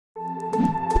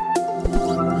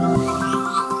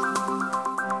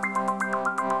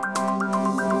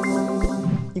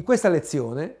questa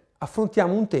lezione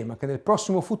affrontiamo un tema che nel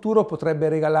prossimo futuro potrebbe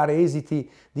regalare esiti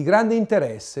di grande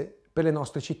interesse per le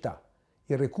nostre città,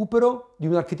 il recupero di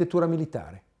un'architettura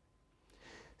militare.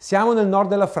 Siamo nel nord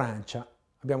della Francia,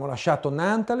 abbiamo lasciato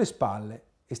Nantes alle spalle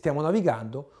e stiamo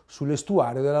navigando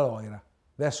sull'estuario della Loira,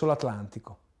 verso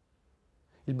l'Atlantico.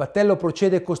 Il battello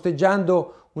procede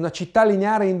costeggiando una città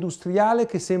lineare e industriale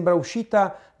che sembra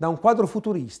uscita da un quadro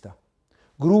futurista.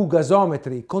 Gru,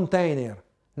 gasometri, container,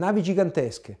 navi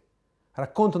gigantesche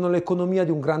raccontano l'economia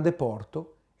di un grande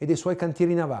porto e dei suoi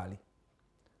cantieri navali.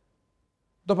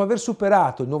 Dopo aver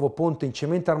superato il nuovo ponte in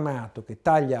cemento armato che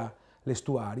taglia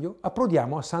l'estuario,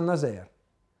 approdiamo a Saint-Nazaire.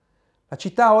 La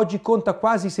città oggi conta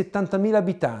quasi 70.000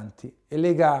 abitanti e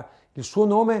lega il suo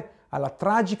nome alla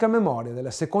tragica memoria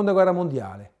della Seconda Guerra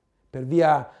Mondiale, per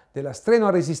via della strenua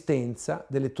resistenza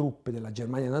delle truppe della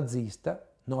Germania nazista,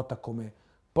 nota come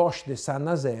Poche de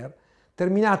Saint-Nazaire,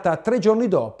 terminata 3 giorni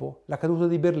dopo la caduta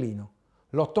di Berlino,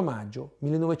 l'8 maggio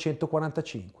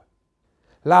 1945.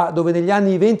 Là dove negli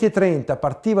anni 20 e 30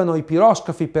 partivano i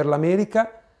piroscafi per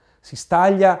l'America, si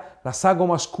staglia la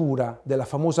sagoma scura della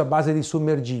famosa base di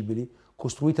sommergibili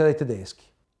costruita dai tedeschi.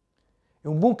 È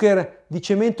un bunker di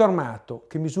cemento armato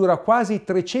che misura quasi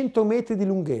 300 metri di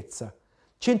lunghezza,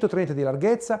 130 di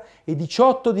larghezza e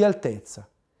 18 di altezza.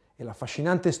 E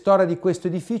l'affascinante storia di questo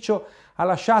edificio ha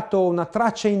lasciato una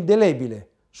traccia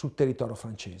indelebile sul territorio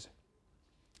francese.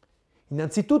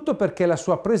 Innanzitutto perché la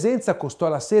sua presenza costò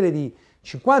alla serie di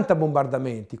 50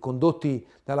 bombardamenti condotti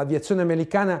dall'aviazione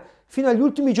americana fino agli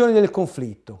ultimi giorni del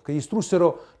conflitto, che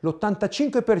distrussero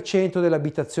l'85% delle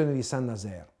abitazioni di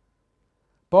Saint-Nazaire.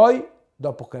 Poi,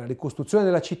 dopo che la ricostruzione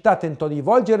della città tentò di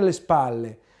volgere le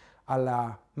spalle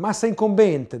alla massa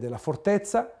incombente della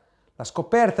fortezza, la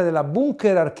scoperta della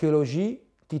Bunker Archéologie,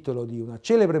 titolo di una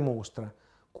celebre mostra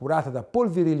curata da Paul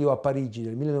Virilio a Parigi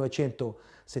nel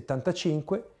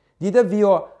 1975, diede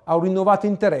avvio a un rinnovato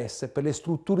interesse per le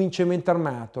strutture in cemento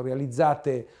armato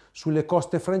realizzate sulle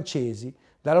coste francesi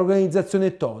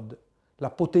dall'organizzazione TOD, la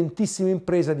potentissima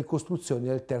impresa di costruzione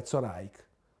del Terzo Reich.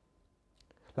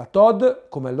 La TOD,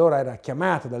 come allora era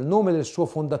chiamata dal nome del suo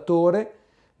fondatore,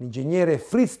 l'ingegnere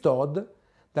Fritz Todd,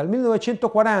 dal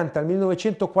 1940 al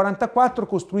 1944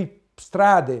 costruì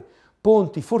strade,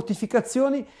 ponti,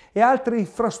 fortificazioni e altre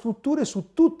infrastrutture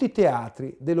su tutti i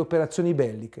teatri delle operazioni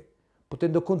belliche,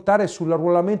 potendo contare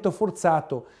sull'arruolamento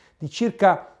forzato di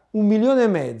circa 1,5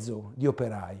 milioni di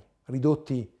operai,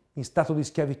 ridotti in stato di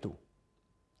schiavitù.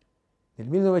 Nel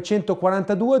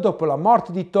 1942, dopo la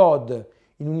morte di Todd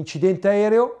in un incidente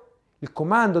aereo, il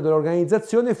comando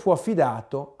dell'organizzazione fu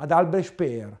affidato ad Albrecht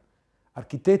Speer,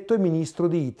 architetto e ministro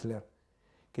di Hitler,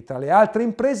 che tra le altre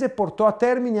imprese portò a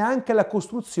termine anche la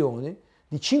costruzione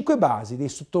di 5 basi dei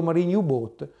sottomarini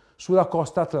U-boat sulla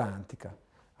costa atlantica,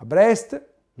 a Brest,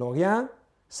 Lorient,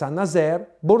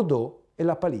 Saint-Nazaire, Bordeaux e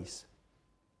La Palisse.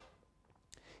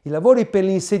 I lavori per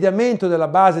l'insediamento della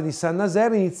base di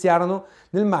Saint-Nazaire iniziarono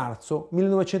nel marzo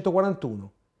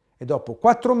 1941 e dopo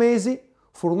 4 mesi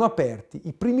furono aperti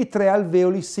i primi 3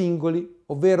 alveoli singoli,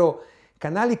 ovvero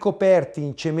canali coperti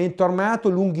in cemento armato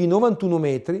lunghi 91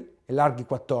 metri e larghi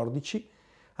 14,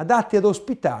 adatti ad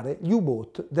ospitare gli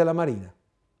U-boat della Marina.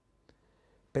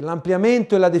 Per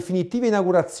l'ampliamento e la definitiva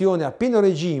inaugurazione a pieno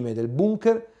regime del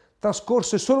bunker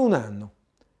trascorse solo un anno.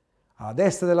 Alla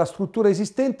destra della struttura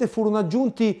esistente furono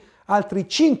aggiunti altri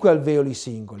 5 alveoli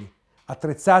singoli,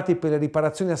 attrezzati per le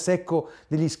riparazioni a secco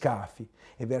degli scafi,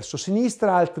 e verso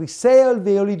sinistra altri 6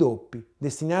 alveoli doppi,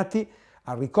 destinati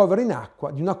al ricovero in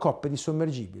acqua di una coppia di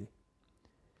sommergibili.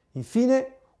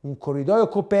 Infine, un corridoio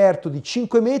coperto di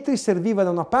 5 metri serviva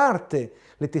da una parte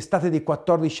le testate dei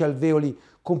 14 alveoli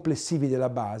complessivi della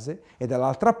base e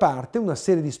dall'altra parte una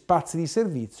serie di spazi di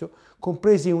servizio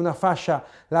compresi in una fascia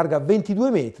larga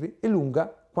 22 metri e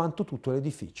lunga quanto tutto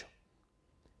l'edificio.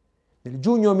 Nel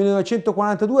giugno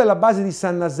 1942 la base di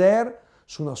Saint-Nazaire,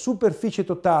 su una superficie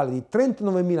totale di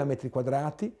 39.000 metri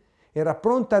quadrati, era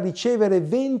pronta a ricevere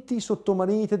 20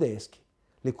 sottomarini tedeschi,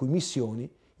 le cui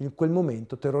missioni in quel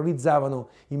momento terrorizzavano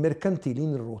i mercantili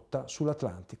in rotta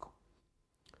sull'Atlantico.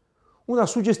 Una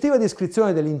suggestiva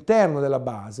descrizione dell'interno della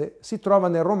base si trova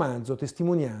nel romanzo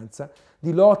Testimonianza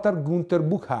di Lothar Günther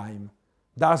Buchheim,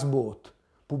 Das Boot,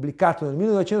 pubblicato nel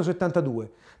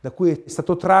 1972, da cui è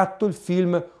stato tratto il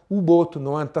film U-Boot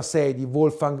 96 di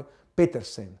Wolfgang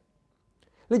Petersen.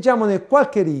 Leggiamone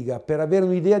qualche riga per avere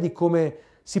un'idea di come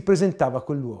si presentava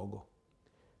quel luogo.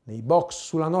 Nei box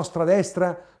sulla nostra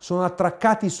destra sono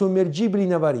attraccati i sommergibili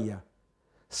in avaria,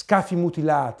 scafi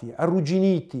mutilati,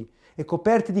 arrugginiti e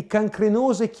coperti di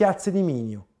cancrenose chiazze di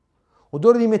minio.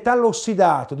 Odore di metallo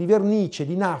ossidato, di vernice,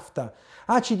 di nafta,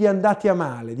 acidi andati a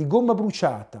male, di gomma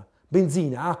bruciata,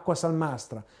 benzina, acqua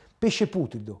salmastra, pesce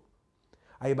putrido.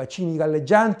 Ai bacini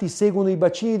galleggianti seguono i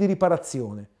bacini di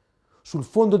riparazione. Sul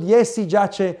fondo di essi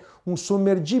giace un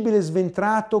sommergibile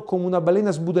sventrato come una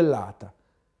balena sbudellata.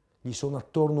 Gli sono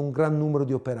attorno un gran numero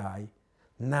di operai,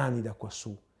 nani da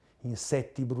quassù,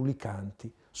 insetti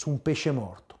brulicanti su un pesce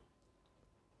morto.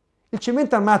 Il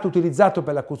cemento armato utilizzato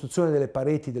per la costruzione delle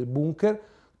pareti del bunker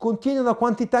contiene una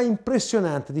quantità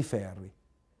impressionante di ferri,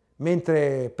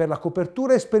 mentre per la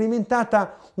copertura è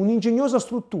sperimentata un'ingegnosa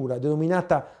struttura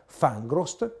denominata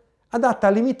fangrost, adatta a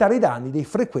limitare i danni dei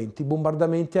frequenti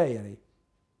bombardamenti aerei.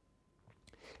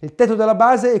 Il tetto della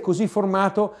base è così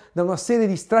formato da una serie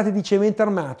di strati di cemento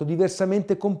armato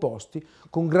diversamente composti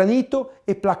con granito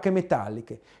e placche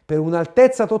metalliche per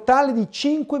un'altezza totale di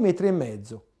 5,5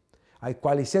 metri, ai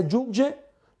quali si aggiunge,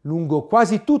 lungo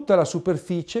quasi tutta la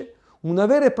superficie, una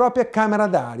vera e propria camera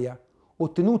d'aria,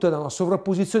 ottenuta da una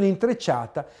sovrapposizione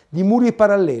intrecciata di muri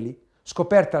paralleli,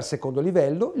 scoperta al secondo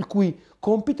livello, il cui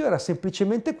compito era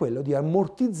semplicemente quello di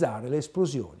ammortizzare le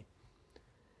esplosioni.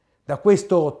 Da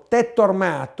questo tetto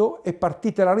armato è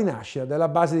partita la rinascita della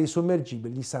base dei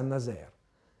sommergibili di Saint-Nazaire.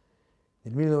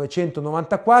 Nel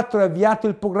 1994 è avviato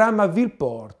il programma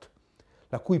Villeport,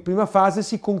 la cui prima fase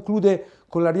si conclude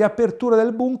con la riapertura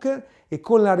del bunker e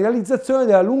con la realizzazione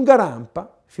della lunga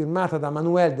rampa, firmata da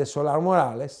Manuel de Solar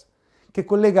Morales, che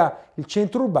collega il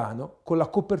centro urbano con la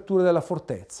copertura della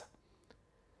fortezza.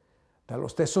 Dallo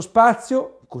stesso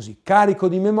spazio, così carico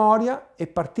di memoria, è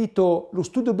partito lo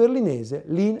studio berlinese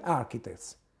LIN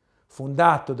Architects,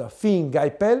 fondato da Finn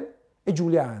Geipel e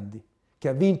Giulia Andi, che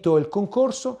ha vinto il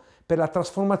concorso per la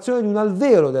trasformazione di un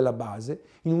alveolo della base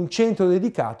in un centro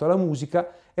dedicato alla musica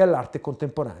e all'arte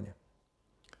contemporanea.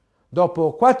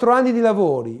 Dopo 4 anni di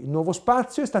lavori, il nuovo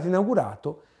spazio è stato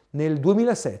inaugurato nel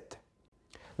 2007.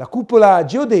 La cupola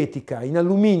geodetica in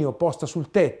alluminio posta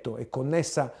sul tetto e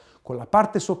connessa con la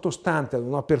parte sottostante ad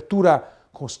un'apertura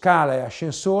con scala e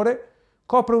ascensore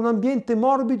copre un ambiente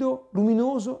morbido,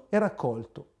 luminoso e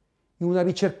raccolto, in una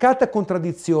ricercata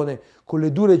contraddizione con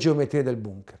le dure geometrie del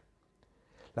bunker.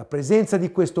 La presenza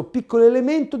di questo piccolo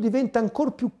elemento diventa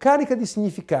ancora più carica di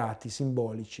significati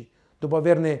simbolici dopo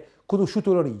averne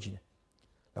conosciuto l'origine.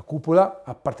 La cupola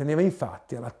apparteneva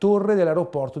infatti alla torre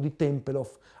dell'aeroporto di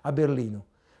Tempelhof a Berlino.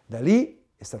 Da lì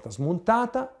è stata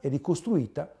smontata e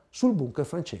ricostruita sul bunker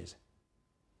francese.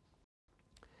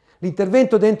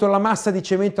 L'intervento dentro la massa di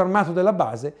cemento armato della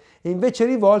base è invece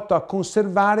rivolto a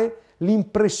conservare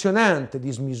l'impressionante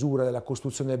dismisura della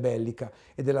costruzione bellica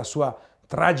e della sua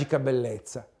tragica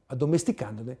bellezza,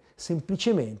 addomesticandone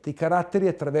semplicemente i caratteri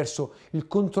attraverso il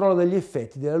controllo degli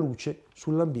effetti della luce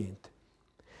sull'ambiente.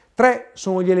 3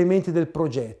 sono gli elementi del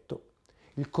progetto: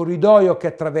 il corridoio che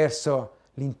attraversa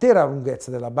l'intera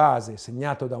lunghezza della base,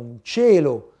 segnato da un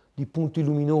cielo di punti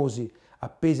luminosi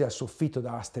appesi al soffitto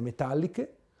da aste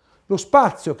metalliche, lo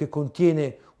spazio che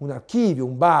contiene un archivio,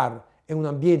 un bar e un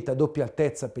ambiente a doppia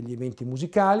altezza per gli eventi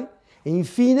musicali e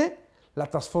infine la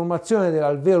trasformazione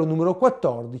dell'alvéolo numero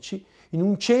 14 in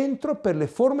un centro per le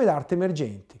forme d'arte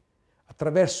emergenti,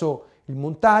 attraverso il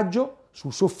montaggio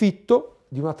sul soffitto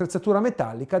di un'attrezzatura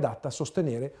metallica adatta a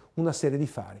sostenere una serie di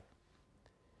fari.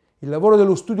 Il lavoro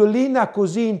dello studio LIN ha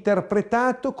così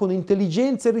interpretato con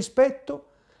intelligenza e rispetto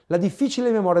la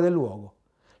difficile memoria del luogo,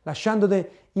 lasciandone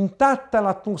intatta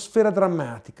l'atmosfera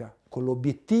drammatica, con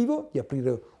l'obiettivo di aprire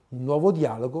un nuovo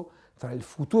dialogo tra il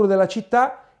futuro della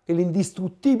città e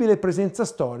l'indistruttibile presenza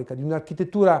storica di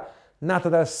un'architettura nata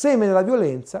dal seme della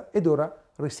violenza ed ora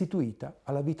restituita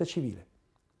alla vita civile.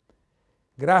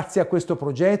 Grazie a questo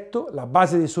progetto, la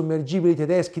base dei sommergibili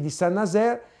tedeschi di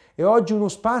Saint-Nazaire è oggi uno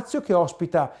spazio che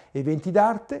ospita eventi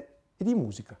d'arte e di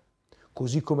musica,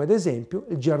 così come ad esempio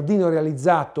il giardino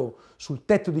realizzato sul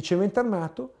tetto di cemento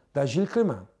armato da Gilles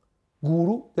Clément,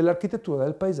 guru dell'architettura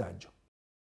del paesaggio.